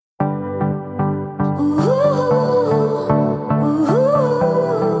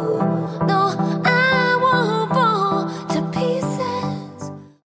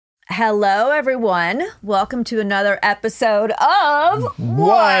Hello, everyone. Welcome to another episode of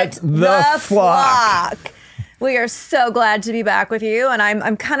What the Flock? We are so glad to be back with you, and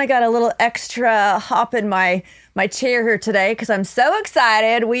I'm kind of got a little extra hop in my chair here today because I'm so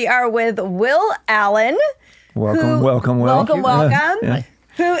excited. We are with Will Allen. Welcome. Yeah.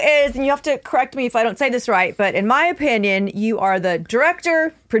 Who is, and you have to correct me if I don't say this right, but in my opinion, you are the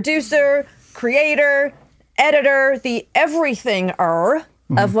director, producer, creator, editor, the everything-er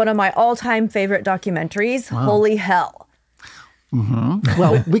of one of my all-time favorite documentaries, Holy Hell. Mm-hmm.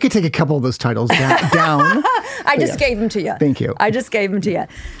 Well, we could take a couple of those titles down. I just gave them to you. Thank you. I just gave them to you.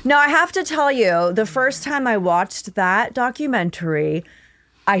 Now, I have to tell you, the first time I watched that documentary,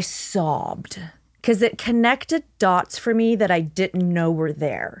 I sobbed because it connected dots for me that I didn't know were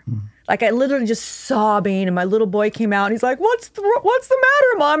there. Like, I literally just sobbing, and my little boy came out, and he's like, what's the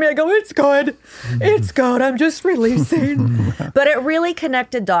matter, Mommy? I go, it's good. It's good. I'm just releasing. But it really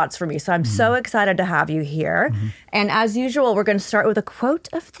connected dots for me, so I'm so excited to have you here. And as usual, we're going to start with a quote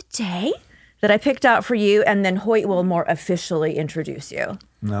of the day that I picked out for you, and then Hoyt will more officially introduce you.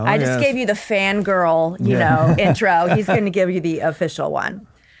 I just gave you the fangirl, intro. He's going to give you the official one.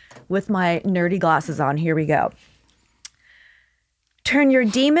 With my nerdy glasses on, here we go. Turn your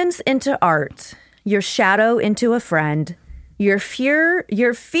demons into art, your shadow into a friend, your fear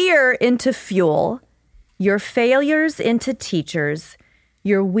into fuel, your failures into teachers,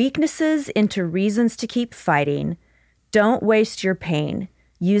 your weaknesses into reasons to keep fighting. Don't waste your pain.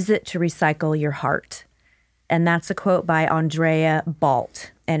 Use it to recycle your heart. And that's a quote by Andrea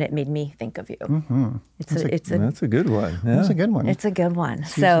Balt, and it made me think of you. Mm-hmm. That's a good one. Yeah. That's a good one. It's a good one.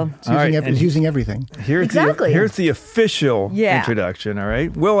 It's using everything. Here's the official introduction, all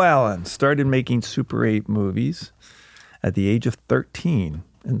right? Will Allen started making Super 8 movies at the age of 13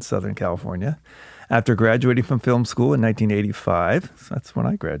 in Southern California. After graduating from film school in 1985, so that's when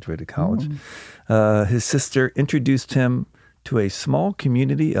I graduated college, his sister introduced him to a small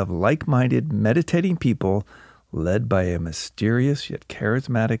community of like-minded meditating people led by a mysterious yet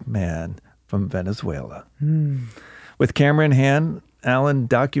charismatic man from Venezuela. With camera in hand, Allen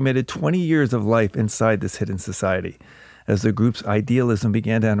documented 20 years of life inside this hidden society as the group's idealism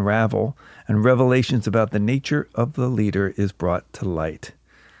began to unravel and revelations about the nature of the leader is brought to light.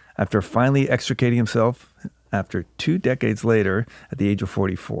 After finally extricating himself, after 2 decades later, at the age of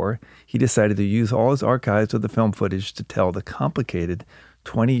 44, he decided to use all his archives of the film footage to tell the complicated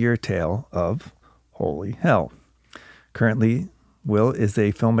 20-year tale of Holy Hell. Currently, Will is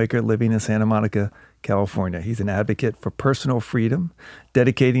a filmmaker living in Santa Monica, California. He's an advocate for personal freedom,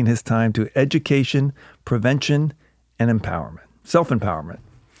 dedicating his time to education, prevention, and empowerment, self-empowerment.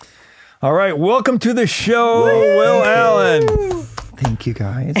 All right, welcome to the show, Will Allen. Thank you,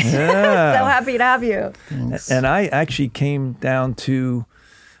 guys. Yeah. So happy to have you. Thanks. And I actually came down to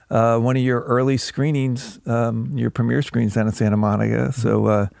one of your early screenings, your premiere screens down in Santa Monica.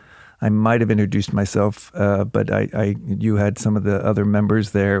 So I might have introduced myself, but you had some of the other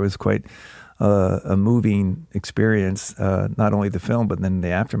members there. It was quite a moving experience, not only the film, but then the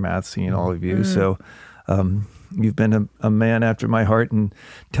aftermath, seeing all of you. So you've been a man after my heart and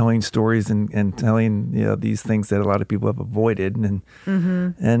telling stories and telling these things that a lot of people have avoided and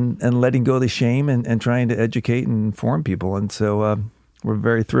letting go of the shame and trying to educate and inform people. And so we're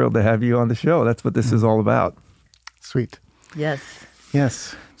very thrilled to have you on the show. That's what this is all about. Sweet.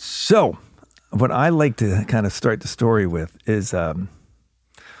 Yes. So what I like to kind of start the story with is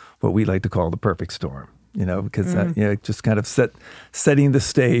what we like to call the perfect storm. Because just kind of setting the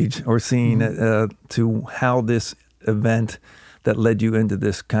stage or seeing to how this event that led you into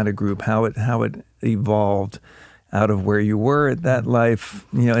this kind of group, how it evolved out of where you were at that life,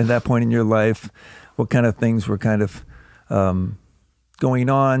 at that point in your life, what kind of things were kind of going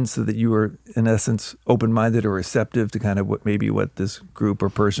on so that you were, in essence, open-minded or receptive to kind of what this group or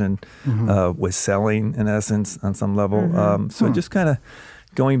person was selling, in essence, on some level. So just kind of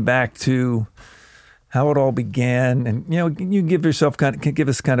going back to how it all began, and you give us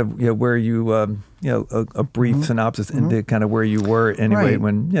kind of where you a brief synopsis into kind of where you were anyway.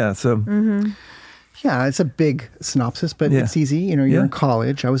 Right. Yeah, it's a big synopsis, but it's easy. You're in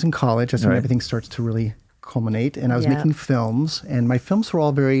college. I was in college. That's when everything starts to really culminate. And I was making films, and my films were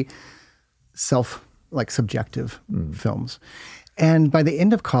all very subjective films. And by the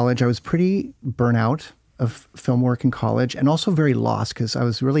end of college, I was pretty burnt out of film work in college, and also very lost because I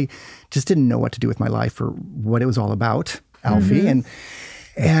was really just didn't know what to do with my life or what it was all about, Alfie. And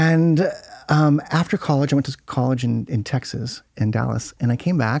after college, I went to college in Texas, in Dallas, and I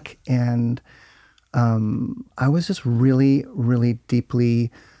came back, and I was just really, really deeply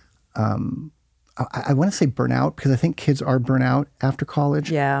I want to say burnout, because I think kids are burnout after college.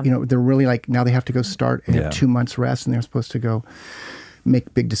 Yeah. They're really like, now they have to go start and have 2 months rest, and they're supposed to go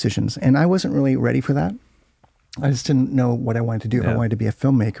make big decisions. And I wasn't really ready for that. I just didn't know what I wanted to do, if I wanted to be a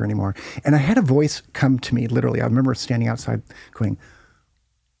filmmaker anymore. And I had a voice come to me, literally. I remember standing outside going,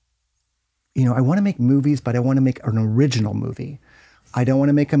 I want to make movies, but I want to make an original movie. I don't want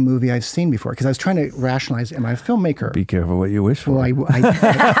to make a movie I've seen before, because I was trying to rationalize, am I a filmmaker? Be careful what you wish for. Well,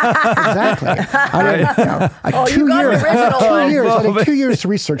 exactly. I did 2 years. I did 2 years to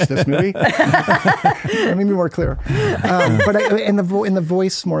research this movie. Let me be more clear. But the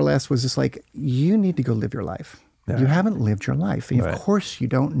voice more or less was just like, you need to go live your life. Yeah. You haven't lived your life. And of course you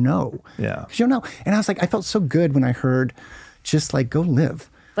don't know. Yeah. Because you don't know. And I was like, I felt so good when I heard just like, go live.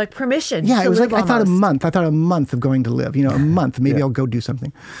 Like permission. Yeah, it was like, I thought a month of going to live, a month, maybe I'll go do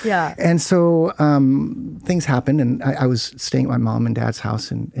something. Yeah. And so things happened, and I was staying at my mom and dad's house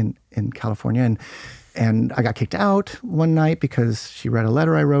in California, and I got kicked out one night because she read a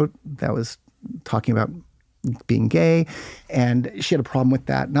letter I wrote that was talking about being gay, and she had a problem with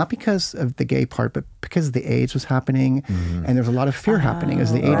that, not because of the gay part, but because the AIDS was happening, and there was a lot of fear happening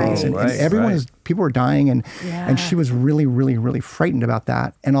as the 80s, and people were dying, and she was really, really, really frightened about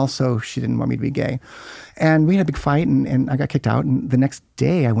that, and also she didn't want me to be gay, and we had a big fight, and I got kicked out, and the next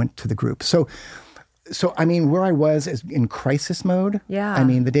day I went to the group. So I mean, where I was is in crisis mode. Yeah. I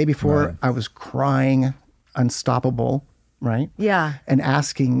mean, the day before I was crying, unstoppable. Right? Yeah. And I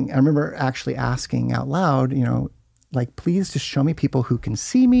remember actually asking out loud, like, please just show me people who can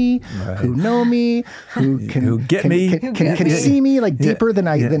see me, who know me, who can see me like deeper than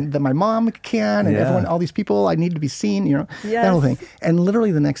than my mom can, and everyone, all these people, I need to be seen, that whole thing. And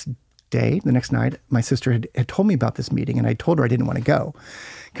literally the next night, my sister had told me about this meeting, and I told her I didn't want to go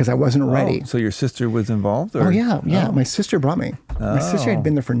because I wasn't ready. So your sister was involved? Or? Oh, yeah. My sister brought me. My sister had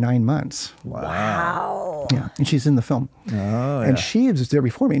been there for 9 months. Wow. Yeah, and she's in the film. And she was there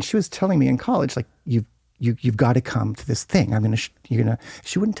before me, and she was telling me in college, like, you've got to come to this thing.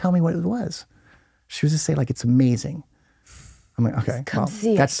 She wouldn't tell me what it was. She would just say, like, it's amazing. I'm like, okay,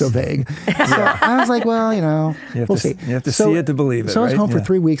 that's so vague. So I was like, well, we'll see. You have to see it to believe it. So I was home for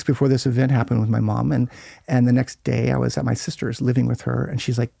 3 weeks before this event happened with my mom, and the next day I was at my sister's living with her, and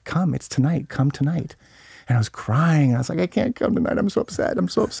she's like, come tonight. And I was crying. I was like, I can't come tonight. I'm so upset.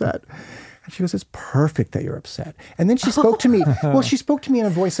 And she goes, it's perfect that you're upset. And then she spoke to me. Well, she spoke to me in a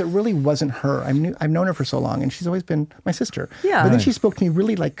voice that really wasn't her. I've known her for so long, and she's always been my sister. Yeah. But then she spoke to me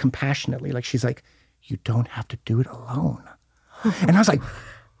really like compassionately. Like, she's like, you don't have to do it alone. And I was like,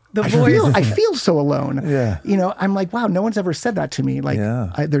 I feel so alone. Yeah. I'm like, wow, no one's ever said that to me. Like,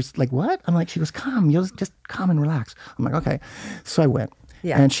 there's like, what? I'm like, she goes, come, you'll just come and relax. I'm like, okay. So I went.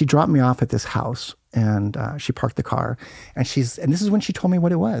 Yeah. And she dropped me off at this house, and she parked the car, and this is when she told me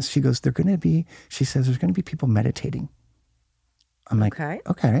what it was. She goes, there's going to be people meditating. I'm like, okay.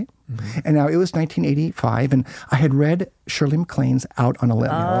 Mm-hmm. And now it was 1985, and I had read Shirley MacLaine's Out on a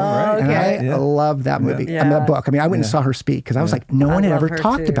Limb. And I loved that movie, that book. I mean, I went and saw her speak, because I was like, no one had ever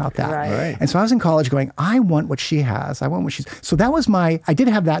talked about that. Right. And so I was in college going, I want what she has. I want what she's. So that was I did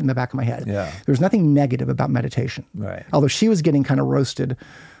have that in the back of my head. Yeah. There was nothing negative about meditation. Right. Although she was getting kind of roasted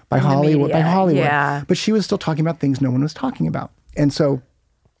by Hollywood. Yeah. But she was still talking about things no one was talking about. And so,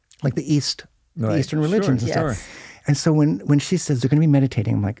 like the Eastern religions and stuff. And so when she says they're going to be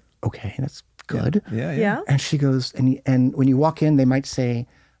meditating, I'm like, okay, that's good. Yeah. And she goes, and when you walk in, they might say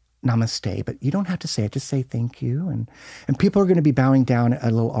namaste, but you don't have to say it. Just say thank you. And people are going to be bowing down at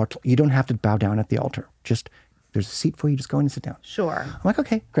a little altar. You don't have to bow down at the altar. Just, there's a seat for you. Just go in and sit down. Sure. I'm like,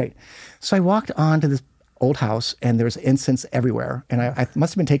 okay, great. So I walked on to this old house, and there was incense everywhere, and I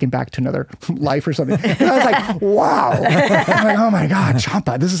must have been taken back to another life or something. And I was like, wow. I'm like, oh my God,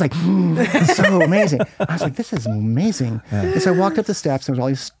 Champa, this is like, it's so amazing. I was like, this is amazing. Yeah. And so I walked up the steps, and there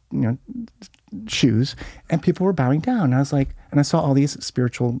was all these, shoes, and people were bowing down. And I was like, and I saw all these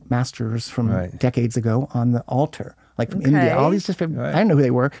spiritual masters from decades ago on the altar, like from India, all these different, I didn't know who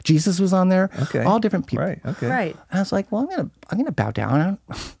they were. Jesus was on there, all different people. Right. And I was like, well, I'm gonna bow down.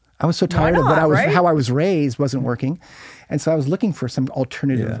 I was so tired of how I was raised wasn't working, and so I was looking for some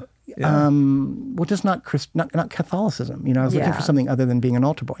alternative, just not Catholicism. I was looking for something other than being an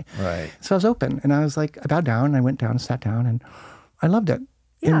altar boy. Right. So I was open, and I was like, I bowed down, and I went down and sat down, and I loved it.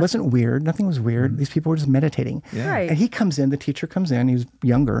 Yeah. It wasn't weird. Nothing was weird. These people were just meditating. Yeah. Right. And he comes in. The teacher comes in. He was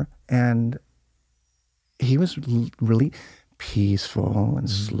younger, and he was really peaceful and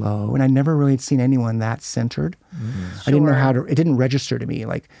slow, and I never really had seen anyone that centered. I didn't know how to. It didn't register to me.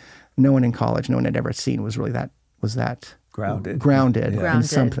 Like, no one in college, no one had ever seen was really that grounded in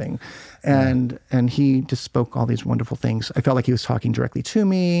something. And he just spoke all these wonderful things. I felt like he was talking directly to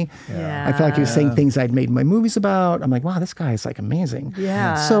me. Yeah. I felt like he was saying things I'd made my movies about. I'm like, wow, this guy is like amazing.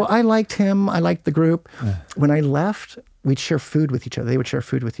 Yeah. So I liked him. I liked the group. When I left, we'd share food with each other. They would share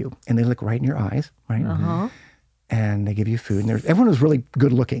food with you. And they look right in your eyes, right? And they give you food. And everyone was really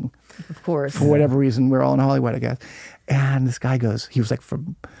good looking. Of course. For whatever reason. We're all in Hollywood, I guess. And this guy goes, he was like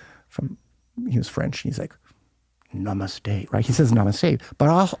he was French. And he's like, namaste, right? He says namaste. But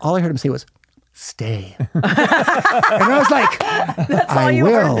all I heard him say was, stay. And I was like, I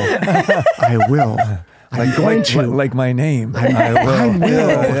will. I'm going to. Like my name. I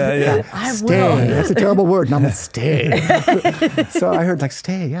will. I stay. will. That's a terrible word. Namaste. So I heard like,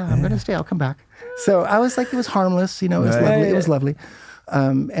 stay. Yeah, I'm going to stay. I'll come back. So I was like, it was harmless. You know, it was lovely. It was lovely.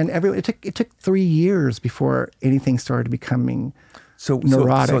 And it took 3 years before anything started becoming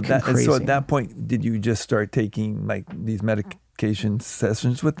neurotic and crazy. So at that point, did you just start taking like these medication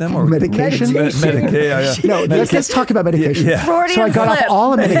sessions with them? Or medication? No, let's talk about medication. Yeah. So I got off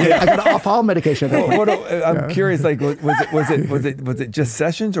all medication. I got off all medication. I'm curious. Like, was it just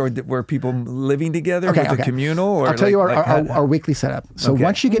sessions, or were people living together? Was it communal? Or I'll tell you our weekly setup. So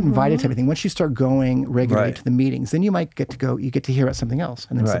once you get invited to everything, once you start going regularly to the meetings, then you might get to go. You get to hear about something else,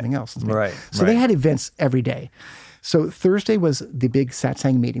 and then something else. So they had events every day. So Thursday was the big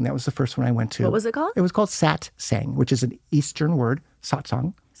satsang meeting. That was the first one I went to. What was it called? It was called satsang, which is an Eastern word,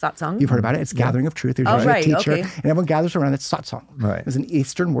 satsang. Satsang? You've heard about it. It's gathering of truth. There's usually a teacher, and everyone gathers around. It's satsang. Right. It was an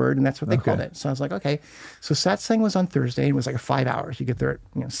Eastern word, and that's what they called it. So I was like, okay. So satsang was on Thursday, and it was like 5 hours. You get there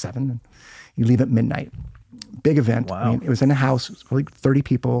at 7, and you leave at midnight. Big event. Wow. I mean, it was in a house. It was really 30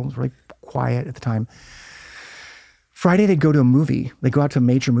 people. It was really quiet at the time. Friday, they'd go to a movie. They'd go out to a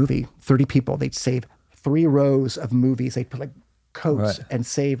major movie. 30 people. They'd save 3 rows of movies. They'd put like coats and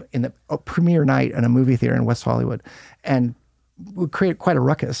save in the premiere night in a movie theater in West Hollywood, and would create quite a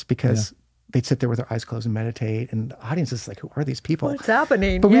ruckus because they'd sit there with their eyes closed and meditate, and the audience is like, who are these people? What's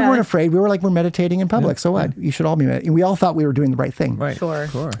happening? But we weren't afraid. We were like, we're meditating in public. So what? You should all be meditating. We all thought we were doing the right thing. Right. Sure.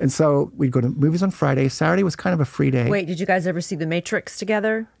 And so we'd go to movies on Friday. Saturday was kind of a free day. Wait, did you guys ever see The Matrix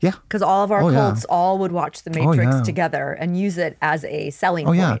together? Yeah. Because all of our cults all would watch The Matrix together and use it as a selling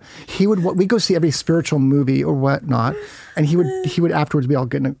point. We'd go see every spiritual movie or whatnot, and he would afterwards be all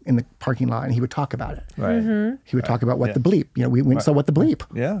good in the parking lot, and he would talk about it. Right. He would talk about what the bleep. You know, we went and saw What the Bleep.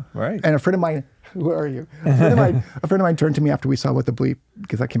 Yeah. Right. And a friend of mine, who are you? A friend of mine turned to me after we saw What the Bleep,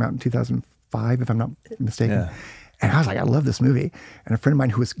 because that came out in 2005, if I'm not mistaken. Yeah. And I was like, I love this movie. And a friend of mine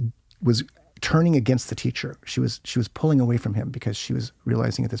who was turning against the teacher. She was pulling away from him because she was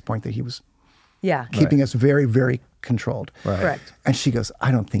realizing at this point that he was keeping us very, very controlled. Right. Correct. And she goes,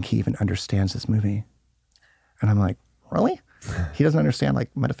 I don't think he even understands this movie. And I'm like, really? He doesn't understand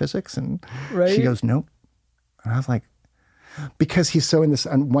like metaphysics? And she goes, nope. And I was like, because he's so in this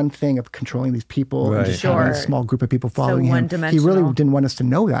one thing of controlling these people and just having a small group of people following him. He really didn't want us to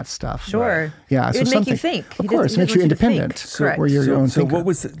know that stuff. Sure. Yeah. It would make you think. Of course, it makes you independent. Correct. Where you're your own thinker. So what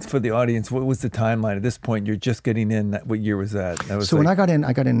was, for the audience, what was the timeline at this point? You're just getting in. What year was that? So when I got in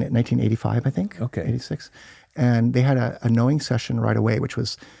 1985, I think. Okay. 86. And they had a knowing session right away, which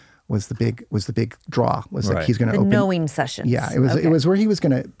was the big draw. Was like he's going to open the knowing session. Yeah, it was where he was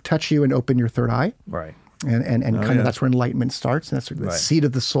going to touch you and open your third eye. Right. And kind of that's where enlightenment starts, and that's the seat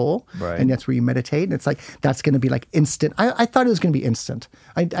of the soul, and that's where you meditate, and it's like that's going to be like instant. I thought it was going to be instant.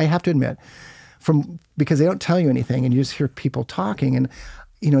 I have to admit, because they don't tell you anything, and you just hear people talking, and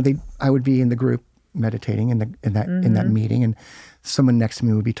I would be in the group meditating in that meeting, and someone next to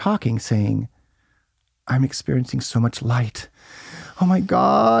me would be talking, saying, "I'm experiencing so much light. Oh my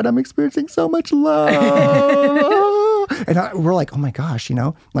God, I'm experiencing so much love." And we're like, oh my gosh,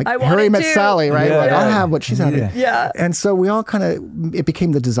 like Harry met Sally, right? Yeah, I'll have what she's having. Yeah. And so we all it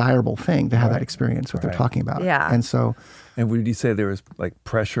became the desirable thing to have that experience, what they're talking about. Yeah. And so. And would you say there was like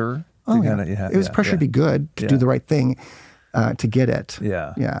pressure? It was pressure to be good, to do the right thing, to get it.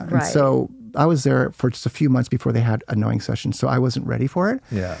 Yeah. Yeah. Right. And so I was there for just a few months before they had a knowing session, so I wasn't ready for it.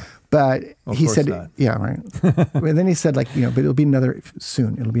 Yeah. But he said, not. yeah, right. And then he said, but it'll be another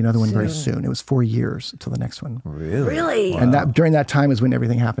soon. It'll be another one very soon. It was 4 years until the next one. Really? Wow. And during that time is when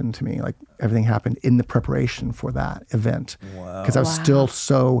everything happened to me. Like everything happened in the preparation for that event. Wow. Because I was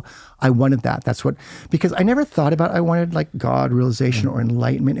still I wanted that. Because I never thought about, I wanted like God realization or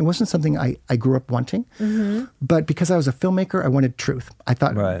enlightenment. It wasn't something I grew up wanting. Mm-hmm. But because I was a filmmaker, I wanted truth. I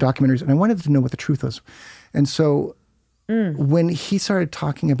thought documentaries, and I wanted to know what the truth was. And so when he started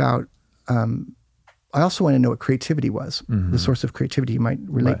talking about I also want to know what creativity was, the source of creativity. You might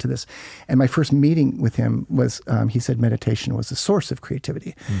relate to this. And my first meeting with him was, he said meditation was the source of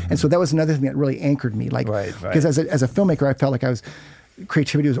creativity. And so that was another thing that really anchored me. Like, because as a filmmaker, I felt like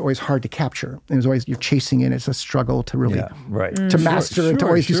creativity was always hard to capture. It was always, you're chasing it. It's a struggle to really, to master and to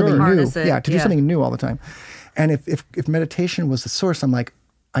always do something new. To do something new all the time. And if meditation was the source, I'm like,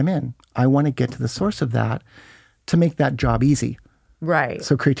 I'm in. I want to get to the source of that to make that job easy. Right.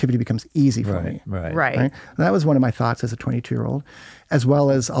 So creativity becomes easy for me. Right. And that was one of my thoughts as a 22-year-old, as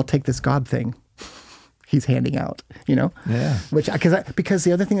well as I'll take this God thing he's handing out, Yeah. Which, because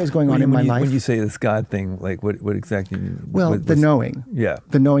the other thing that was going on in my life. When you say this God thing, like what exactly? Well, the knowing. Yeah.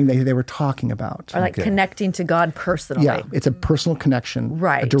 The knowing that they were talking about. Or like connecting to God personally. Yeah. It's a personal connection.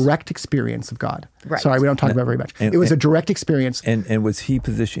 Right. A direct experience of God. Right. Sorry, we don't talk about it very much. It was a direct experience. And was he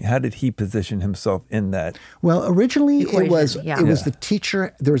positioned? How did he position himself in that? Well, originally equation, it was the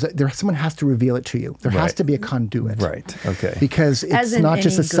teacher. Someone has to reveal it to you. There has to be a conduit. Right. Okay. Because it's not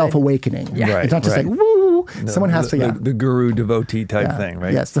just a self-awakening. Right. It's not just like, woo. No, someone has to, the guru devotee type thing,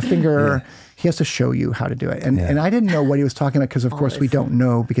 right? Yes, the finger, he has to show you how to do it. And I didn't know what he was talking about because, of course, we don't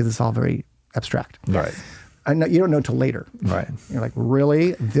know because it's all very abstract. Right. And you don't know until later. Right. You're like,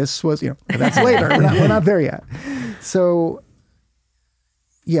 really? This was, that's later. We're not there yet. So,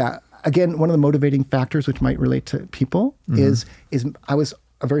 yeah, again, one of the motivating factors which might relate to people is I was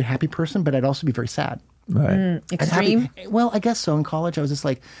a very happy person, but I'd also be very sad. Right. Extreme? Well, I guess so. In college, I was just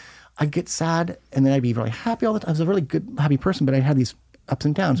like, I'd get sad and then I'd be really happy all the time. I was a really good, happy person, but I had these ups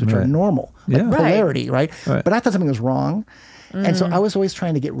and downs, which are normal, like polarity, right? But I thought something was wrong. And so I was always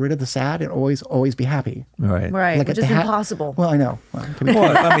trying to get rid of the sad and always be happy. Right. Like which is impossible. Well, I know.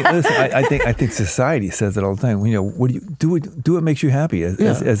 Well, I mean, listen, I think society says it all the time. What do you do? What makes you happy?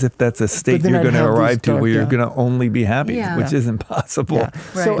 As if that's a state you're going to arrive to where you're going to only be happy, which isn't possible. Yeah.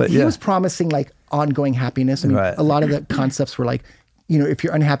 Right. So he was promising like ongoing happiness. I mean, a lot of the concepts were like, if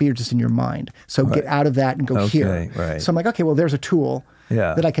you're unhappy, you're just in your mind. So get out of that and go here. Right. So I'm like, okay, well, there's a tool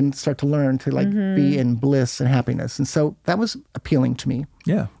that I can start to learn to like be in bliss and happiness. And so that was appealing to me.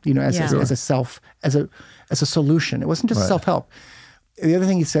 Yeah. As a solution. It wasn't just self-help. The other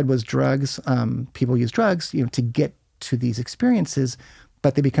thing he said was drugs. People use drugs, to get to these experiences,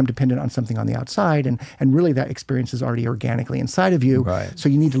 but they become dependent on something on the outside. And really that experience is already organically inside of you. Right. So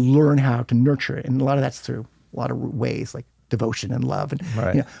you need to learn how to nurture it. And a lot of that's through a lot of ways, like devotion and love.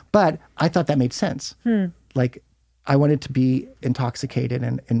 And, but I thought that made sense. Like I wanted to be intoxicated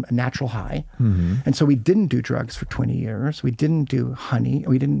and a natural high. And so we didn't do drugs for 20 years. We didn't do honey.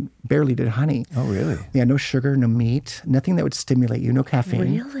 We barely did honey. Oh, really? Yeah, no sugar, no meat, nothing that would stimulate you, no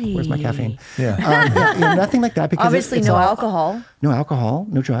caffeine. Really? Where's my caffeine? Yeah. Nothing like that. Because obviously it's no all, alcohol. No alcohol,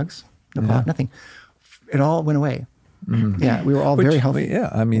 no drugs, no pot, nothing. It all went away. Yeah, we were all very healthy.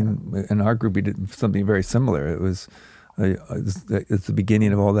 Yeah, I mean, in our group, we did something very similar. It was... it's the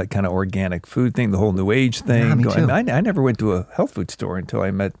beginning of all that kind of organic food thing, the whole New Age thing. Yeah, me too. I never went to a health food store until I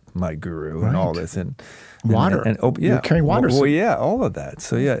met my guru and all this. And water. You're carrying water. Well, yeah, all of that.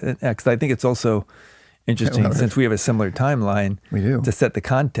 So, because I think it's also interesting since we have a similar timeline we do. To set the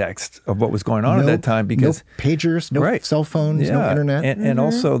context of what was going on at that time. Because no pagers, no cell phones, no internet. And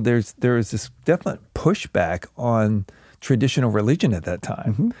also there is this definite pushback on traditional religion at that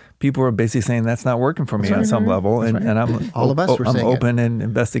time. People were basically saying that's not working for me on some level, and I'm all of us were saying open and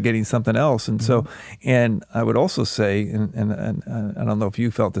investigating something else. And so, and I would also say, and I don't know if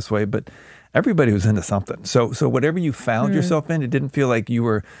you felt this way, but everybody was into something. So whatever you found yourself in, it didn't feel like you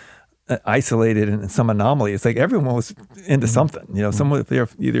were isolated in some anomaly. It's like everyone was into something. Someone they're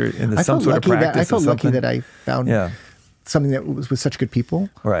either into some sort of practice. I felt lucky that I found. Yeah. Something that was with such good people.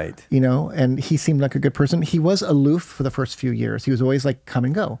 Right. And he seemed like a good person. He was aloof for the first few years. He was always like come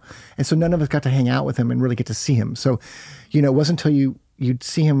and go. And so none of us got to hang out with him and really get to see him. So, it wasn't until you'd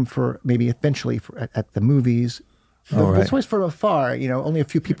see him for maybe eventually at the movies. It was always from afar, only a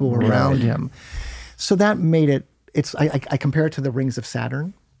few people were around him. So that made it, I compare it to the rings of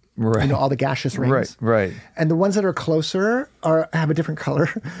Saturn. Right. All the gaseous rings. Right. And the ones that are closer have a different color,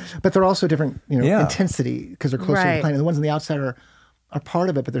 but they're also different, intensity because they're closer to the planet. The ones on the outside are part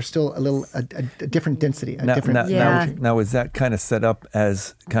of it, but they're still a different density. Now, is that kind of set up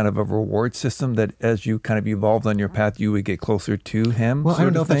as kind of a reward system that as you kind of evolved on your path, you would get closer to him? Well, I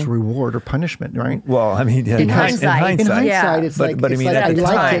don't know if that's reward or punishment, right? Well, I mean, in hindsight, it's but I mean, at the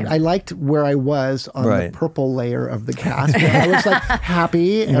time, I liked where I was on the purple layer of the cast. I was like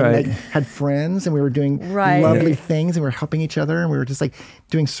happy and like had friends, and we were doing lovely things, and we were helping each other, and we were just like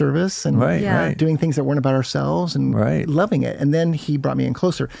doing service and doing things that weren't about ourselves and loving it. And then he brought me in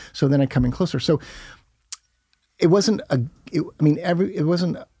closer. So then I come in closer. So it wasn't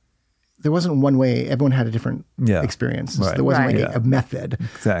there wasn't one way. Everyone had a different experience. So there wasn't like a method.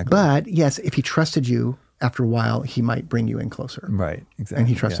 Exactly. But yes, if he trusted you, after a while, he might bring you in closer. Right. Exactly. And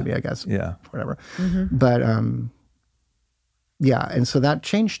he trusted me, I guess. Yeah. Whatever. But and so that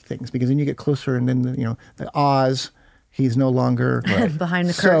changed things because then you get closer, and then the Oz, he's no longer behind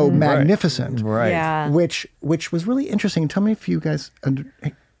the so curtain. magnificent. Right. Yeah. Which was really interesting. Tell me if you guys,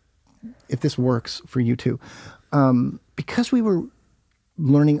 if this works for you too, because we were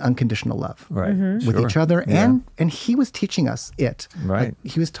learning unconditional love with each other, and he was teaching us it. Right.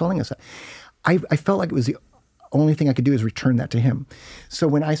 Like, he was telling us that. I felt like it was the only thing I could do is return that to him. So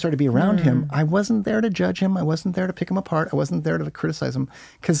when I started to be around him, I wasn't there to judge him. I wasn't there to pick him apart. I wasn't there to criticize him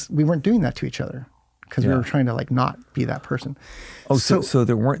because we weren't doing that to each other. Because we were trying to like not be that person. Oh, so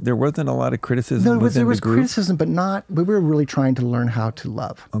there wasn't a lot of criticism. No, within there was the group? criticism, but not. We were really trying to learn how to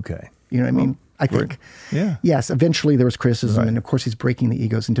love. Okay. You know what I mean? I think. Yeah. Yes. Eventually, there was criticism, and of course, he's breaking the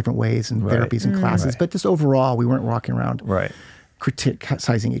egos in different ways in therapies and classes. But just overall, we weren't walking around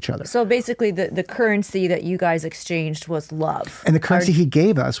criticizing each other. So basically, the currency that you guys exchanged was love. And the currency he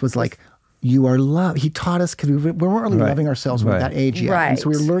gave us was like, you are loved. He taught us because we weren't really loving ourselves when we were that age yet. And so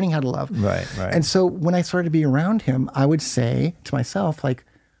we were learning how to love. Right. And so when I started to be around him, I would say to myself, like,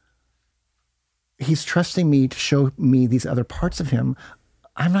 he's trusting me to show me these other parts of him.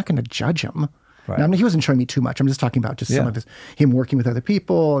 I'm not going to judge him. Right. Now, he wasn't showing me too much. I'm just talking about just some of him working with other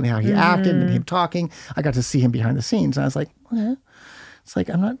people and how he acted and him talking. I got to see him behind the scenes. And I was like, it's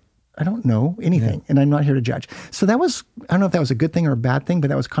like, I don't know anything, and I'm not here to judge. So that was, I don't know if that was a good thing or a bad thing, but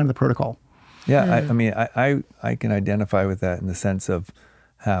that was kind of the protocol. Yeah, I mean, I can identify with that in the sense of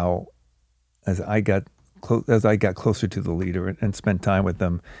how, as I got closer to the leader and spent time with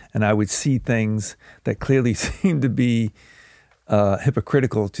them, and I would see things that clearly seemed to be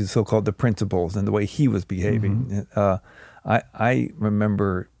hypocritical to so-called the principles and the way he was behaving. I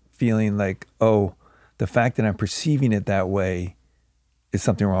remember feeling like, oh, the fact that I'm perceiving it that way is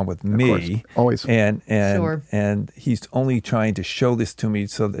something wrong with me. Always. And he's only trying to show this to me,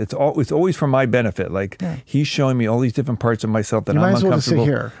 so it's always for my benefit. Like he's showing me all these different parts of myself that I'm uncomfortable. You might as well just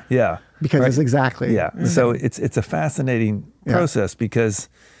sit here. Yeah. Because it's exactly. Yeah. So it's a fascinating process because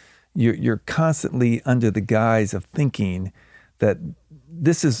you're constantly under the guise of thinking that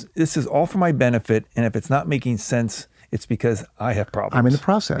this is all for my benefit, and if it's not making sense, it's because I have problems. I'm in the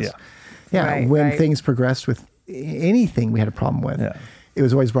process. Yeah. When things progressed with anything we had a problem with, it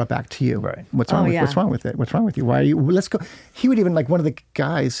was always brought back to you. Right. What's wrong with it? What's wrong with you? Why are you? Let's go. He would even, like, one of the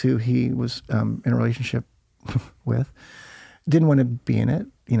guys who he was in a relationship with didn't want to be in it,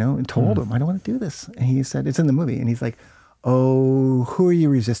 and told him, I don't want to do this. And he said, it's in the movie. And he's like, oh, who are you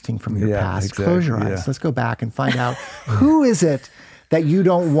resisting from your past? Exactly. Close your eyes. Let's go back and find out who is it that you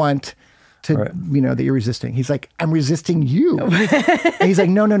don't want to, that you're resisting. He's like, I'm resisting you. And he's like,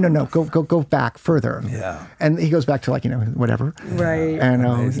 no. Go back further. Yeah. And he goes back to, like, whatever. Right. And,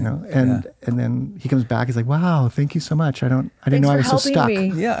 and then he comes back. He's like, wow, thank you so much. I didn't know I was so stuck.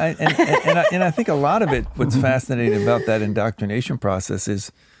 Me. Yeah. And I think a lot of it, what's fascinating about that indoctrination process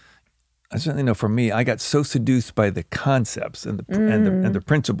is, I certainly know for me, I got so seduced by the concepts and the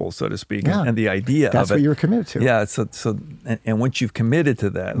principles, so to speak, and the idea of it. That's what you were committed to. Yeah. So once you've committed to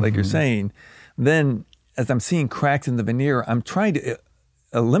that, like you're saying, then as I'm seeing cracks in the veneer, I'm trying to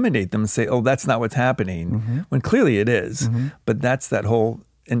eliminate them and say, oh, that's not what's happening, when clearly it is. But that's that whole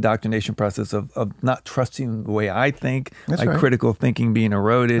indoctrination process of not trusting the way I think, critical thinking being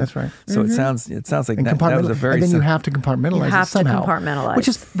eroded. That's right. So it sounds like that was a very... And then you have to compartmentalize it somehow.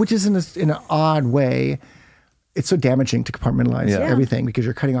 Which is in an odd way, it's so damaging to compartmentalize everything because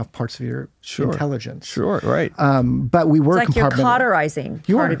you're cutting off parts of your intelligence. Sure, right. But we were it's like you're cauterizing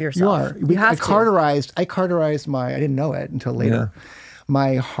part of yourself. You are. I cauterized I didn't know it until later.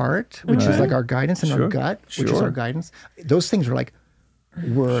 My heart, which is like our guidance, and our gut, which is our guidance. Those things were like,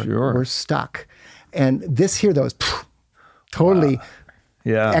 we're stuck. And this here, though, is totally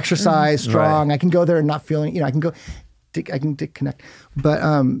exercise, strong. I can go there and not feeling, I can disconnect.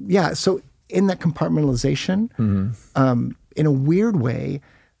 But so in that compartmentalization, in a weird way,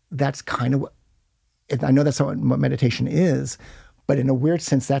 that's kind of, I know that's what meditation is, but in a weird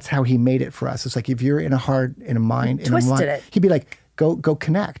sense, that's how he made it for us. It's like, if you're in a mind, he'd be like, go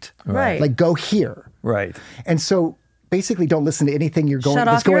connect. Right. Like, go here. Right. And so, basically, don't listen to anything Shut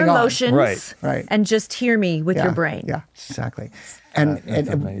off your emotions, right, and just hear me with your brain. Yeah, exactly. And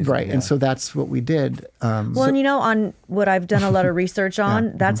and so that's what we did. And on what I've done a lot of research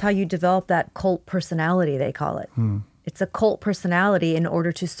on, that's how you develop that cult personality, they call it. It's a cult personality in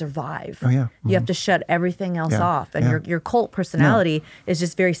order to survive. Oh, yeah. You have to shut everything else off, and your cult personality is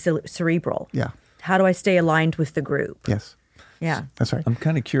just very cerebral. Yeah. How do I stay aligned with the group? Yes. Yeah. That's right. I'm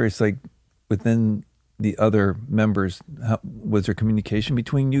kind of curious, like within the other members, was there communication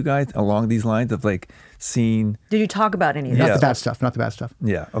between you guys along these lines of like seeing? Did you talk about any of Not this? the bad stuff. Not the bad stuff.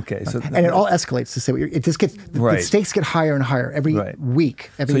 Yeah. Okay. So And it all escalates to say it just gets the stakes get higher and higher every week,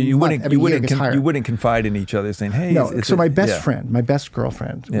 every so you month, wouldn't every you year wouldn't gets higher. you wouldn't confide in each other saying, hey. No. So my best yeah. friend, my best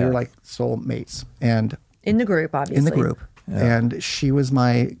girlfriend, we Yeah. were like soul mates, and In the group, obviously. in the group, and she was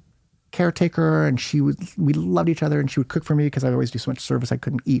my caretaker, and we loved each other, and she would cook for me because I would always do so much service I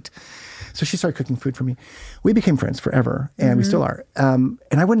couldn't eat. So she started cooking food for me. We became friends forever, and we still are. And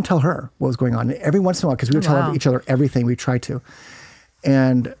I wouldn't tell her what was going on every once in a while because we would tell each other everything. We tried to.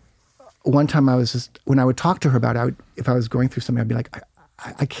 And one time when I would talk to her about it, if I was going through something, I'd be like,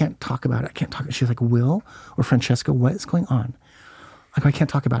 I can't talk about it. I can't talk. She was like, Will or Francesca, what is going on? I can't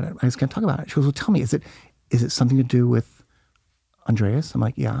talk about it. I just can't talk about it. She goes, well, tell me, is it something to do with Andreas? I'm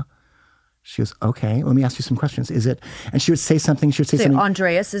like, yeah. She goes, okay, let me ask you some questions. Is it? And she would say something. She would say So something.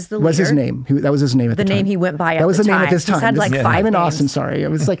 Andreas is the leader. Was his name? That was his name at the time. The name he went by at That was the the name time. at this time. He's had like 5 I'm in names. Austin. Sorry, it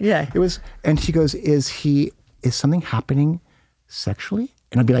was like Yeah. it was. And she goes, is something happening sexually?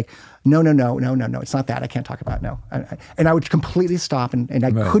 And I'd be like, no. It's not that. I can't talk about it. No. And I would completely stop, and I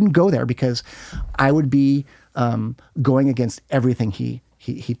couldn't go there because I would be going against everything he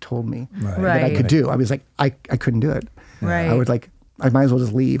told me that I could do. I was like, I couldn't do it. Right. I would like, I might as well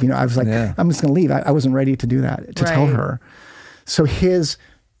just leave. I was like, I'm just going to leave. I wasn't ready to do that, to tell her. So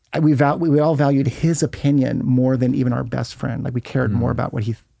we all valued his opinion more than even our best friend. Like we cared more about what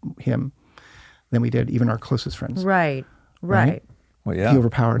him than we did even our closest friends. Right. Well, yeah. He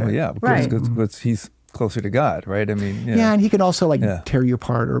overpowered it. Yeah, because he's closer to God, right? I mean, yeah, and he can also tear you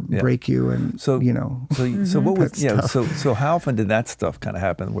apart or break you, and so So what was So how often did that stuff kind of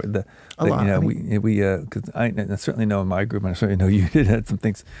happen? Where A lot. we because I certainly know in my group, and I certainly know you did had some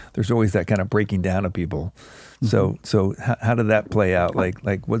things. There's always that kind of breaking down of people. So how did that play out?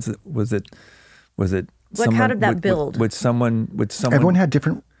 Like was it? Like how did that build? Would someone? Everyone had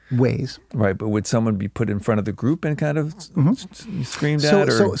different ways. Right, but would someone be put in front of the group and kind of screamed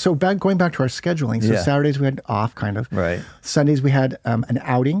at? So going back to our scheduling. So Saturdays we had off, kind of. Right. Sundays we had an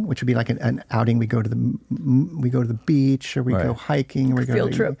outing, which would be like an outing. We go to the beach, or we go hiking, or we go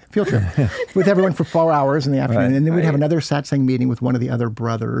Field trip with everyone for 4 hours in the afternoon, and then we'd have another satsang meeting with one of the other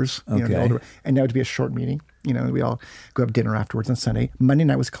brothers. The older, and that would be a short meeting. We all go have dinner afterwards on Sunday. Monday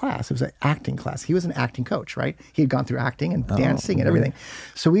night was class. It was an acting class. He was an acting coach, right? He had gone through acting and dancing and everything.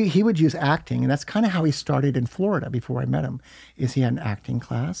 So he would use acting, and that's kind of how he started in Florida before I met him, is he had an acting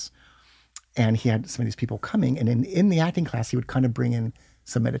class, and he had some of these people coming, and in the acting class, he would kind of bring in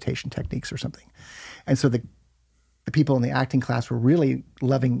some meditation techniques or something. And so the people in the acting class were really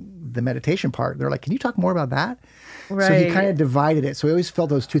loving the meditation part. They're like, can you talk more about that? Right. So he kind of divided it. So he always felt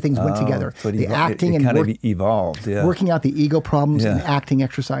those two things went together. So the acting and kind of evolved. Yeah. Working out the ego problems and acting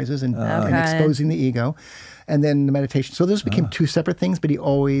exercises and exposing the ego. And then the meditation. So those became two separate things, but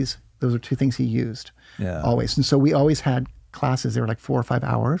those are two things he used always. And so we always had classes. They were like 4 or 5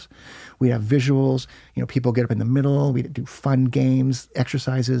 hours. We'd have visuals. People get up in the middle. We'd do fun games,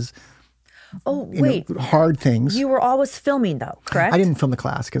 exercises. Oh, wait. Hard things. You were always filming, though, correct? I didn't film the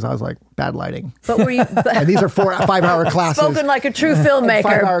class because I was like, bad lighting. But were you? And these are 4 or 5 hour classes. Spoken like a true filmmaker.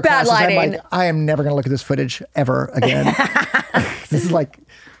 5 hour Bad classes, lighting. I'm like, I am never going to look at this footage ever again. This is like,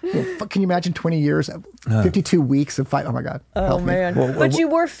 can you imagine 20 years, 52 weeks of fight? Oh my God. Oh help man. me. But you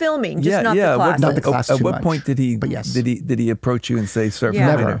were filming, just not the classes. Not the class At too what much. point did he? But yes. Did he approach you and say, "Start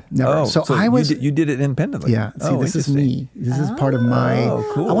Yeah. filming"? Never. Oh, So I you did it independently. Yeah. See, this is me. This is part of my.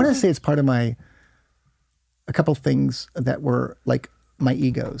 cool. I want to say it's part of my. A couple things that were like my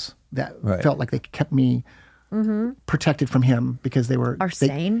egos that felt like they kept me protected from him because they were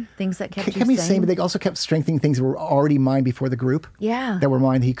sane things that kept you me sane. sane, but they also kept strengthening things that were already mine before the group. Yeah. That were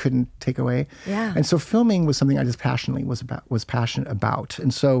mine that he couldn't take away. Yeah. And so filming was something I just was passionate about.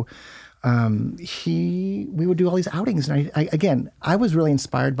 And so we would do all these outings, and I was really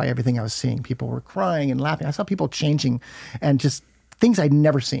inspired by everything I was seeing. People were crying and laughing. I saw people changing, and just things I'd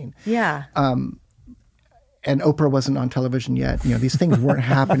never seen. Yeah. And Oprah wasn't on television yet. These things weren't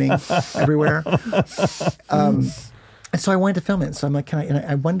happening everywhere. And so I wanted to film it. So I'm like,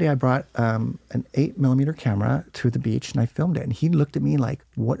 one day I brought an 8mm camera to the beach, and I filmed it. And he looked at me like,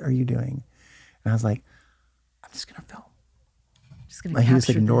 "What are you doing?" And I was like, "I'm just going to film." And he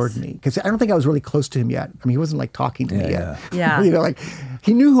just ignored me because I don't think I was really close to him yet. I mean, he wasn't like talking to me yet. Yeah. Like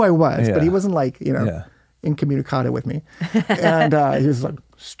he knew who I was, but he wasn't like, incommunicado with me. And he was like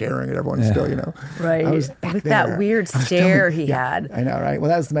staring at everyone still, Right. I was with that weird stare he had. I know, right? Well,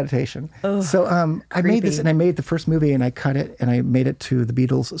 that was the meditation. So I made this, and I made the first movie, and I cut it, and I made it to the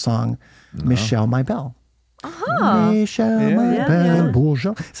Beatles song, Michelle, My Belle. So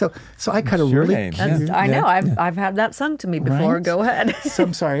I kind of your really. name. I know. I've had that sung to me before. Right? Go ahead. So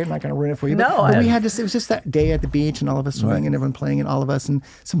I'm sorry, I'm not going to ruin it for you. No, but we had this. It was just that day at the beach, and all of us swimming, and everyone playing, and all of us, and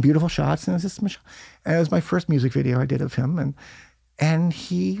some beautiful shots. And it was just, and it was my first music video I did of him, and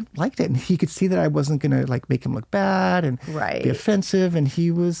he liked it, and he could see that I wasn't going to like make him look bad and be offensive, and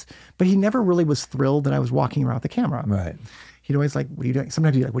but he never really was thrilled that I was walking around with the camera. Right. He'd always like, "What are you doing?"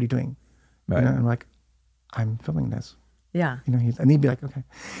 Sometimes he'd be like, "What are you doing?" Right. And I'm like, "I'm filming this." Yeah. And he'd be like, "Okay."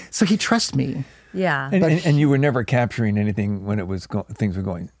 So he trusts me. Yeah. And you were never capturing anything when it was things were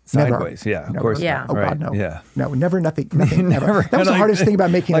going sideways. Never. Yeah, of course. Yeah. Not. Oh right. God, no. Yeah. No, never, nothing, never. That was the hardest thing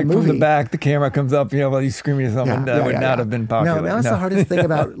about making a movie. From the back, the camera comes up, while he's screaming at someone. That would not have been popular. No, that was the hardest thing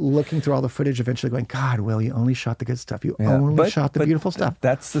about looking through all the footage, eventually going, God, Will, you only shot the good stuff. You only shot the beautiful stuff.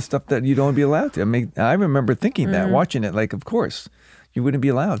 That's the stuff that you don't be allowed to. I mean, I remember thinking that, watching it, like, of course, you wouldn't be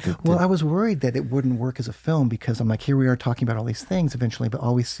allowed to. Well, I was worried that it wouldn't work as a film because I'm like, here we are talking about all these things eventually, but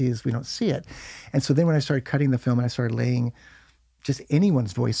all we see is we don't see it. And so then when I started cutting the film and I started laying just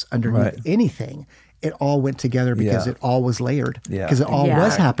anyone's voice underneath anything, it all went together because it all was layered. Because it all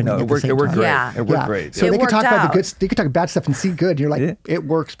was happening at the same time. It worked great. Yeah. It worked great. So It they could worked talk about out. the good, they could talk bad stuff and see good. You're like, it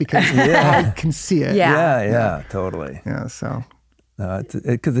works because I can see it. Yeah. Totally. Yeah, so.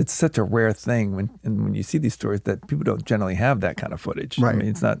 Because it's such a rare thing when you see these stories that people don't generally have that kind of footage. Right. I mean,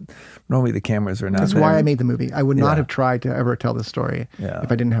 it's not, normally the cameras are not That's there. why I made the movie. I would not have tried to ever tell this story Yeah.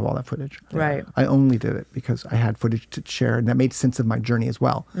 if I didn't have all that footage. Right. I only did it because I had footage to share, and that made sense of my journey as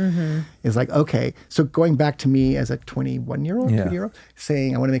well. Mm-hmm. It's like, okay, so going back to me as a 21-year-old, 20-year-old,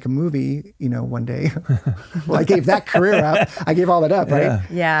 saying I want to make a movie, one day. Well, I gave that career up. I gave all that up, right?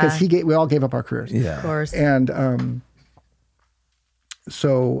 Yeah. Because we all gave up our careers. Yeah. Of course. And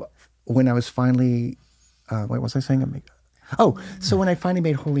so when I was finally, what was I saying? So when I finally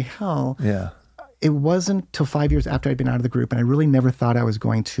made Holy Hell, it wasn't till 5 years after I'd been out of the group, and I really never thought I was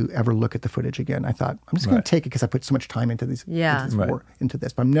going to ever look at the footage again. I thought, I'm just going to take it because I put so much time into this, into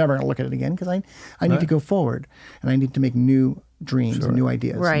this, but I'm never going to look at it again because I need to go forward, and I need to make new dreams and new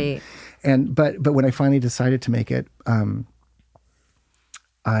ideas. Right. But when I finally decided to make it,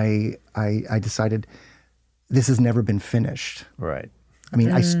 I decided this has never been finished. Right. I mean,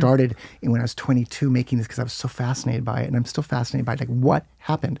 I started when I was 22 making this because I was so fascinated by it, and I'm still fascinated by it. Like, what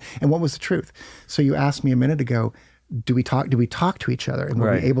happened and what was the truth? So you asked me a minute ago, did we talk to each other and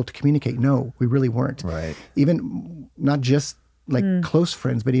were we able to communicate? No, we really weren't. Right. Even not just like close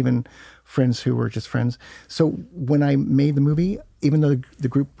friends, but even friends who were just friends. So when I made the movie, even though the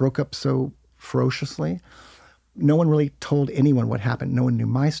group broke up so ferociously, no one really told anyone what happened. No one knew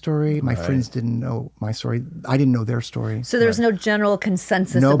my story. My friends didn't know my story. I didn't know their story. So there's no general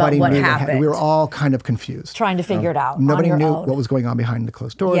consensus Nobody about what knew happened. We were all kind of confused. Trying to figure it out. Nobody on your knew own. what was going on behind the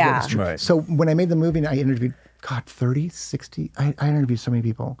closed doors. Yeah. What was true. Right. So when I made the movie and I interviewed, 30, 60, I interviewed so many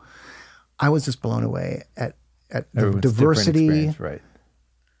people. I was just blown away at the Everyone's different diversity, experience, right.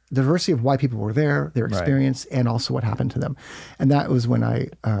 diversity of why people were there, their experience, and also what happened to them. And that was when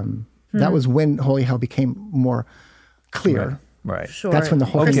that was when Holy Hell became more clear. Right. Sure. That's when the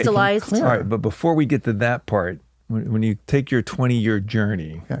whole thing became crystallized. clear. All right, but before we get to that part, when you take your 20-year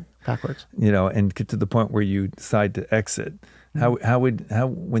journey, Backwards. and get to the point where you decide to exit, how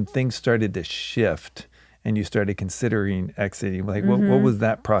when things started to shift and you started considering exiting, like what was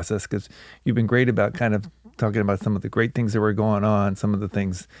that process? Because you've been great about kind of talking about some of the great things that were going on, some of the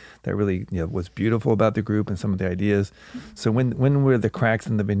things that really was beautiful about the group and some of the ideas. So when were the cracks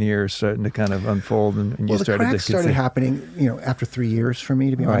in the veneer starting to kind of unfold and you started to the cracks started happening, after 3 years for me,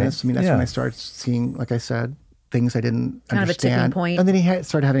 to be honest. I mean, that's when I started seeing, like I said, things I didn't kind understand. of a tipping point. And then he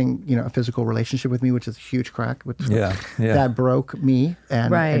started having, a physical relationship with me, which is a huge crack. Which that broke me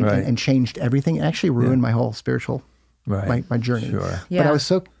and changed everything. It actually ruined my whole spiritual, my journey. Sure. But I was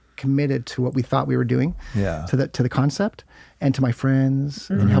so committed to what we thought we were doing, to the concept, and to my friends,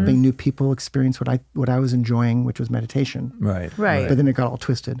 and helping new people experience what I was enjoying, which was meditation. Right. But then it got all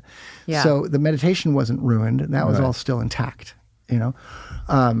twisted. Yeah. So the meditation wasn't ruined. That was all still intact,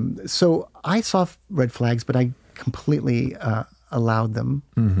 So I saw red flags, but I completely allowed them.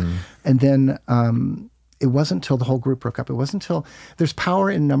 And then it wasn't until the whole group broke up. It wasn't until there's power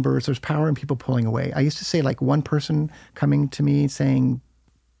in numbers. There's power in people pulling away. I used to say, like, one person coming to me saying,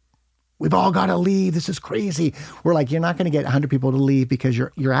 we've all got to leave. This is crazy. We're like, you're not going to get 100 people to leave because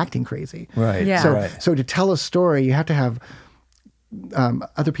you're acting crazy. Right. Yeah. So to tell a story, you have to have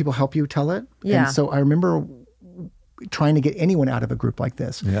other people help you tell it. Yeah. And so I remember trying to get anyone out of a group like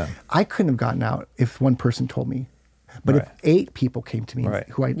this. Yeah. I couldn't have gotten out if one person told me, But if 8 people came to me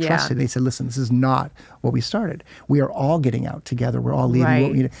who I trusted, they said, listen, this is not what we started. We are all getting out together. We're all leaving.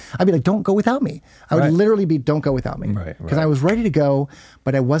 What we need. I'd be like, don't go without me. I would literally be, don't go without me. Because I was ready to go,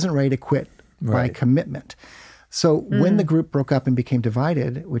 but I wasn't ready to quit my commitment. So when the group broke up and became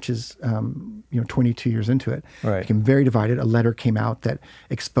divided, which is 22 years into it, became very divided. A letter came out that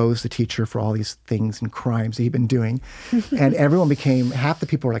exposed the teacher for all these things and crimes that he'd been doing, and everyone became, half the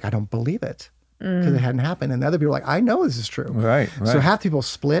people were like, I don't believe it, because it hadn't happened, and the other people were like, I know this is true. So half the people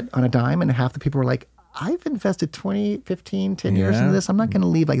split on a dime, and half the people were like, I've invested 20, 15, 10 years into this. I'm not going to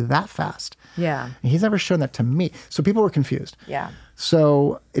leave like that fast. And he's never shown that to me. So people were confused.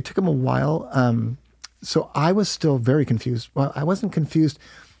 So it took him a while. So I was still very confused. Well, I wasn't confused.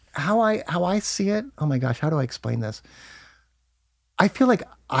 How I see it, oh my gosh, how do I explain this? I feel like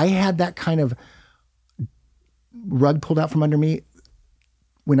I had that kind of rug pulled out from under me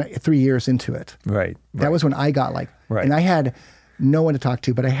 3 years into it. That was when I got and I had no one to talk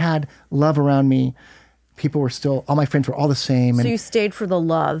to, but I had love around me. People were still, all my friends were all the same. So you stayed for the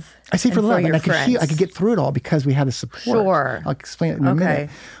love. I stayed for the love, and I could get through it all because we had the support. I'll explain it in a minute.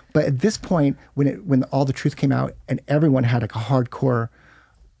 But at this point, when all the truth came out and everyone had like a hardcore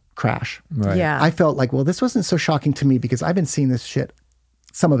crash, I felt like, well, this wasn't so shocking to me because I've been seeing this shit,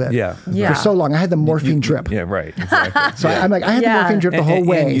 some of it, for so long. I had the morphine drip. Exactly. So I'm like, I had the morphine drip the whole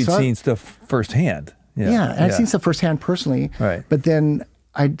way. And you'd seen stuff firsthand. And I'd seen stuff firsthand personally. But then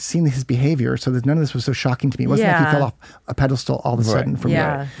I'd seen his behavior, so that none of this was so shocking to me. It wasn't like he fell off a pedestal all of a sudden for me.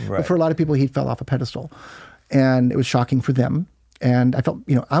 But for a lot of people, he fell off a pedestal. And it was shocking for them. And I felt,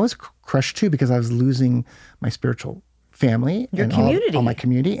 I was crushed too because I was losing my spiritual family. Your community. All my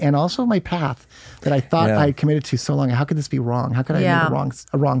community, and also my path that I thought I had committed to so long. How could this be wrong? How could I make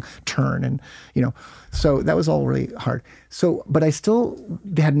a wrong turn? And, so that was all really hard. So, but I still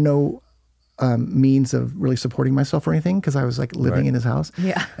had no means of really supporting myself or anything because I was like living in his house.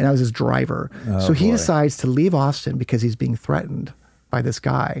 And I was his driver. So he decides to leave Austin because he's being threatened by this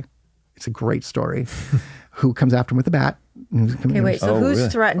guy. It's a great story. Who comes after him with a bat. Okay, wait, so who's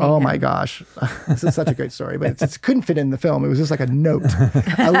threatening him? My gosh. This is such a great story, but it couldn't fit in the film. It was just like a note.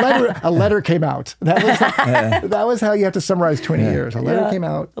 A letter came out. That was how you have to summarize 20 years. A letter came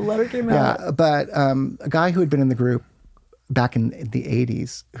out. Yeah, but a guy who had been in the group back in the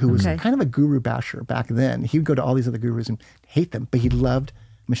 80s, who was kind of a guru basher back then. He would go to all these other gurus and hate them, but he loved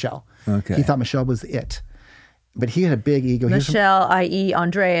Michelle. He thought Michelle was it. But he had a big ego. Michelle, i.e.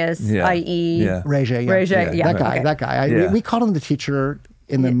 Andreas, i.e. Regé. That guy. We called him the teacher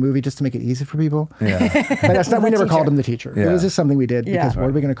in the movie just to make it easy for people. But that's not. We never called him the teacher. It was just something we did because what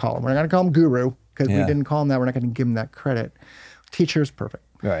are we going to call him? We're not going to call him guru because we didn't call him that. We're not going to give him that credit. Teacher is perfect.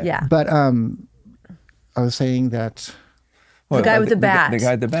 But I was saying that. The guy with the bat. The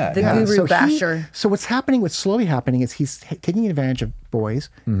guy with the bat. The guru basher. So what's slowly happening is he's taking advantage of boys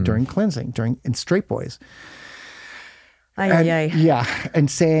during cleansing, and straight boys. And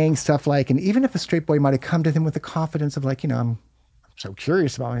saying stuff like, and even if a straight boy might have come to him with the confidence of like, I'm so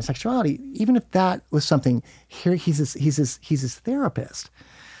curious about my sexuality, even if that was something, here he's his therapist.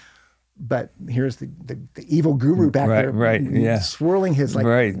 But here's the evil guru back there, swirling his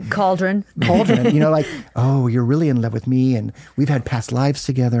cauldron, like, oh, you're really in love with me, and we've had past lives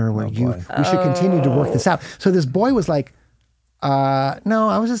together where we should continue to work this out. So this boy was like, no,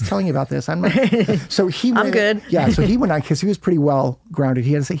 I was just telling you about this. I'm not. So he went, I'm good. So he went on because he was pretty well grounded.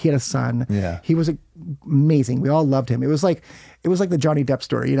 He had a son. He was amazing. We all loved him. It was like the Johnny Depp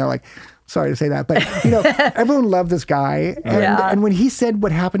story. Sorry to say that, but everyone loved this guy. And when he said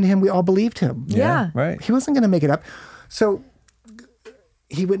what happened to him, we all believed him. He wasn't going to make it up. So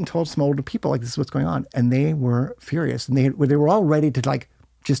he went and told some older people like, this is what's going on, and they were furious, and they were all ready to like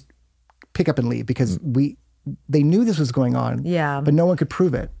just pick up and leave because they knew this was going on, but no one could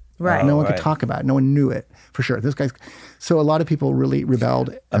prove it. No one could talk about it. No one knew it for sure. So a lot of people really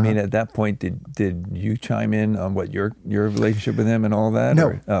rebelled. I mean, at that point, did you chime in on what your relationship with him and all that?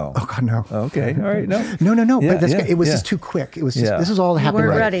 No. Oh God, no. Okay, all right, no. No. But it was just too quick. It was just, this was all happening. You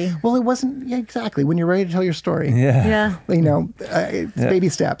weren't ready. Well, it wasn't exactly when you're ready to tell your story. It's baby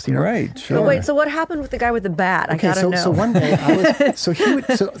steps. Right. Sure. But wait. So what happened with the guy with the bat? I gotta know. So one day so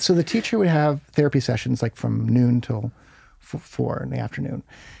the teacher would have therapy sessions like from noon till 4 in the afternoon.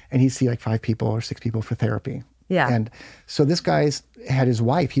 And he'd see like 5 people or 6 people for therapy. And so this guy's had his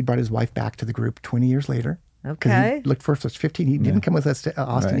wife. He brought his wife back to the group 20 years later. Okay. He looked for us 15. He didn't come with us to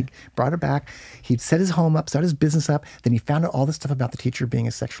Austin. He brought her back. He'd set his home up, set his business up. Then he found out all the stuff about the teacher being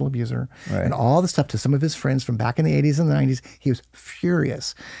a sexual abuser and all the stuff to some of his friends from back in the 80s and the 90s. He was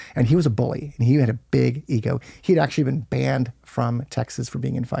furious. And he was a bully. And he had a big ego. He'd actually been banned from Texas for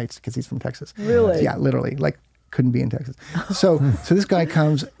being in fights because he's from Texas. Really? Yeah, literally. Like, Couldn't be in Texas. So this guy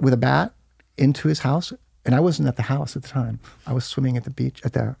comes with a bat into his house, and I wasn't at the house at the time. I was swimming at the beach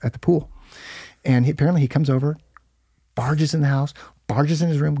at the pool, and apparently he comes over, barges in the house, barges in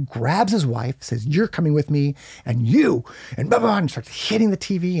his room, grabs his wife, says, "You're coming with me, and you," and blah, blah, blah, and starts hitting the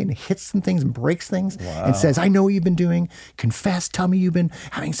TV and hits some things and breaks things and says, "I know what you've been doing. Confess, tell me you've been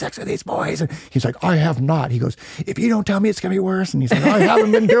having sex with these boys." And he's like, "I have not." He goes, "If you don't tell me, it's going to be worse." And he's like, "I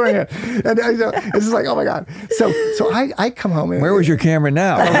haven't been doing it." And it's just like, oh my God. So I come home. Where was your camera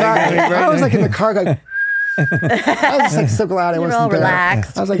now? I was like in the car going, I was just like so glad I wasn't all there.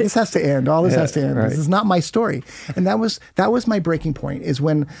 relaxed. I was like, this has to end. All this has to end. Right. This is not my story. And that was my breaking point, is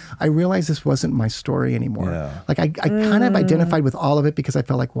when I realized this wasn't my story anymore. Yeah. Like I kind of identified with all of it because I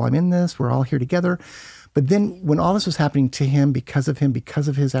felt like, well, I'm in this. We're all here together. But then when all this was happening to him, because of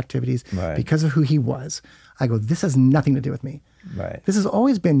his activities, Right. because of who he was, I go, this has nothing to do with me. Right. This has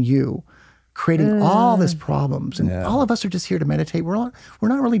always been you creating all these problems, and all of us are just here to meditate. We're not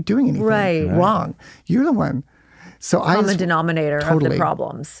really doing anything wrong. You're the one. So I'm the denominator of the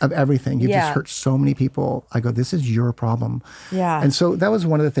problems. Of everything. You've just hurt so many people. I go, this is your problem. Yeah. And so that was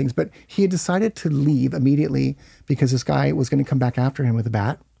one of the things. But he had decided to leave immediately because this guy was going to come back after him with a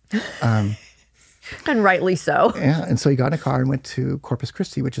bat. And rightly so. Yeah. And so he got in a car and went to Corpus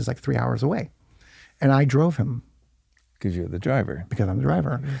Christi, which is like 3 hours away. And I drove him. Because you're the driver. Because I'm the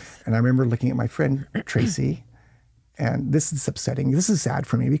driver. And I remember looking at my friend Tracy, and this is upsetting. This is sad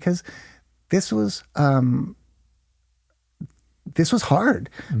for me because this was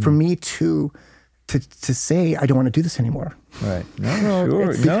hard for me to say I don't want to do this anymore. Right.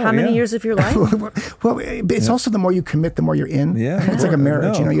 No, sure. How many years of your life? Well, it's also the more you commit, the more you're in. Yeah. It's like a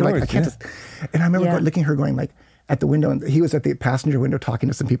marriage, No, You're of like, I can't course, just. And I remember looking at her going like at the window, and he was at the passenger window talking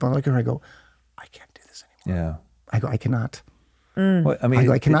to some people. And I look at her, I go, I can't do this anymore. Yeah. I go, I cannot. Well, I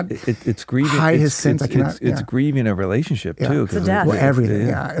mean, I cannot it's grieving. hide his sins. I cannot. It's grieving a relationship too. It's a death. Well, everything,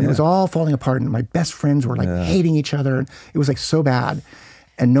 And it was all falling apart, and my best friends were like hating each other, and it was like so bad,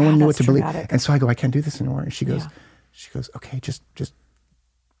 and no one knew what to believe. Traumatic. And so I go, I can't do this anymore. And she goes, okay, just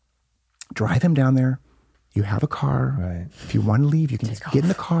drive him down there. You have a car. Right. If you want to leave, you can just get in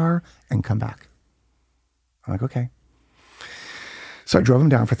the car and come back. I'm like, okay. So I drove him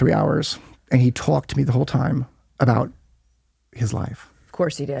down for 3 hours, and he talked to me the whole time about his life. Of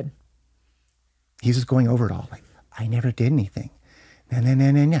course he did. He's just going over it all. Like, I never did anything. And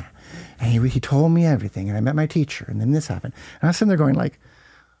he told me everything. And I met my teacher. And then this happened. And I was sitting there going like,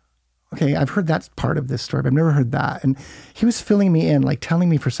 okay, I've heard that part of this story, but I've never heard that. And he was filling me in, like telling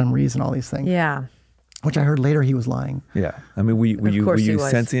me for some reason all these things. Yeah. Which I heard later he was lying. Yeah. I mean, were you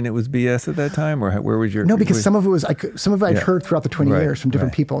sensing it was BS at that time? Or where was your... No, because some of it I'd heard throughout the 20 years from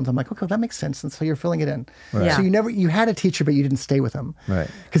different right. people. And I'm like, okay, well, that makes sense. And so you're filling it in. Right. Yeah. So you had a teacher, but you didn't stay with him. Right.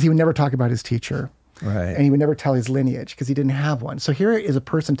 Because he would never talk about his teacher. Right. And he would never tell his lineage because he didn't have one. So here is a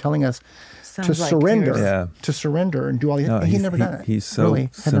person telling us to surrender, to surrender and do all these. No, he'd never done it. He's so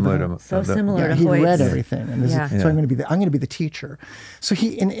similar to... So similar to he Hoyt's. read everything. And this is, so I'm going to be the teacher. So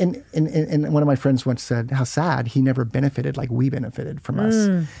he, and one of my friends once said how sad he never benefited like we benefited from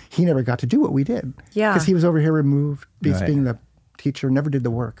us. He never got to do what we did. Yeah. Because he was over here removed, being the teacher, never did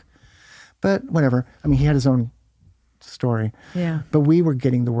the work. But whatever. I mean, he had his own story. Yeah. But we were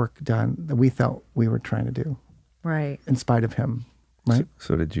getting the work done that we felt we were trying to do. Right. In spite of him. Right.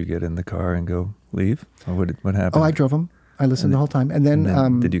 So did you get in the car and go leave? Or what happened? Oh, I drove him. I listened the whole time. And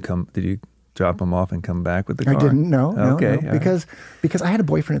then did you drop him off and come back with the car? I didn't. No. Okay. No, because I had a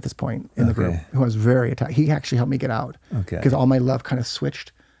boyfriend at this point in the group who I was very attached. He actually helped me get out. Okay. Because all my love kind of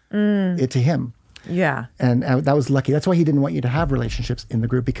switched it to him. Yeah. And that was lucky. That's why he didn't want you to have relationships in the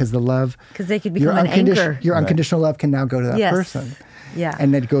group, because the love... Because they could become an anchor. Your unconditional love can now go to that person. Yeah.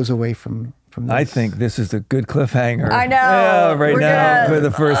 And it goes away from this. I think this is a good cliffhanger. I know. Yeah, right now for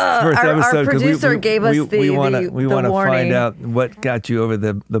the first episode. Our producer gave us the warning. We want to find out what got you over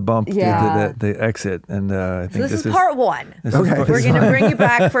the bump to the exit. And I think this is part one. We're going to bring you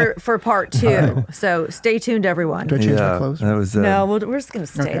back for part two. So stay tuned, everyone. Do I change my clothes? That was, no, we're just going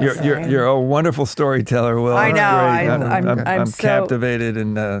to stay. Okay. You're a wonderful storyteller, Will. I know. I'm so captivated,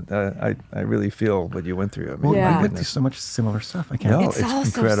 and I really feel what you went through. I mean, we went through so much similar stuff. I can't. No, it's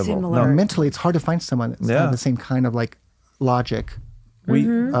incredible. So similar. No, mentally, it's hard to find someone that's the same kind of like logic.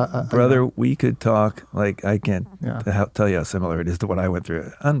 Brother, we could talk like I can't tell you how similar it is to what I went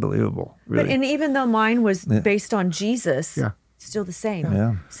through. Unbelievable, really. And even though mine was based on Jesus, still the same.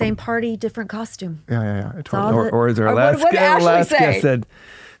 Yeah. Same party, different costume. Yeah. Totally. Or as our last guest said,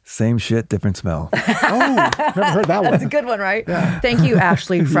 same shit, different smell. Never heard that one. That's a good one, right? Yeah. Thank you,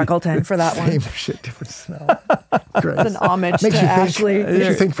 Ashley Freckleton, for that one. Same shit, different smell. Great. It's an homage to Ashley. Makes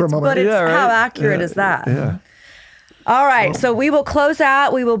you think for a moment. But it's how accurate is that? Yeah. All right. So we will close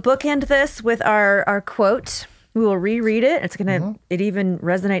out. We will bookend this with our quote. We will reread it. It's going to, it even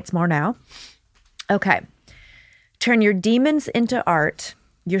resonates more now. Okay. Turn your demons into art,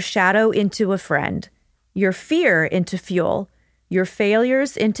 your shadow into a friend, your fear into fuel, your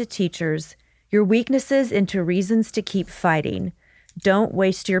failures into teachers, your weaknesses into reasons to keep fighting. Don't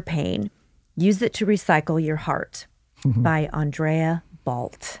waste your pain. Use it to recycle your heart. By Andrea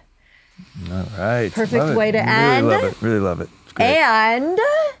Balt. All right. Perfect way to end. Really love it.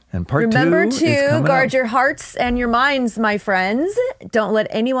 And part remember two is to guard up. your hearts and your minds, my friends. Don't let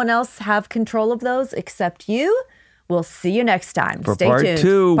anyone else have control of those except you. We'll see you next time. For Stay part tuned.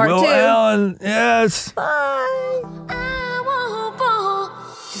 two, Part Will two. Allen. Yes. Bye.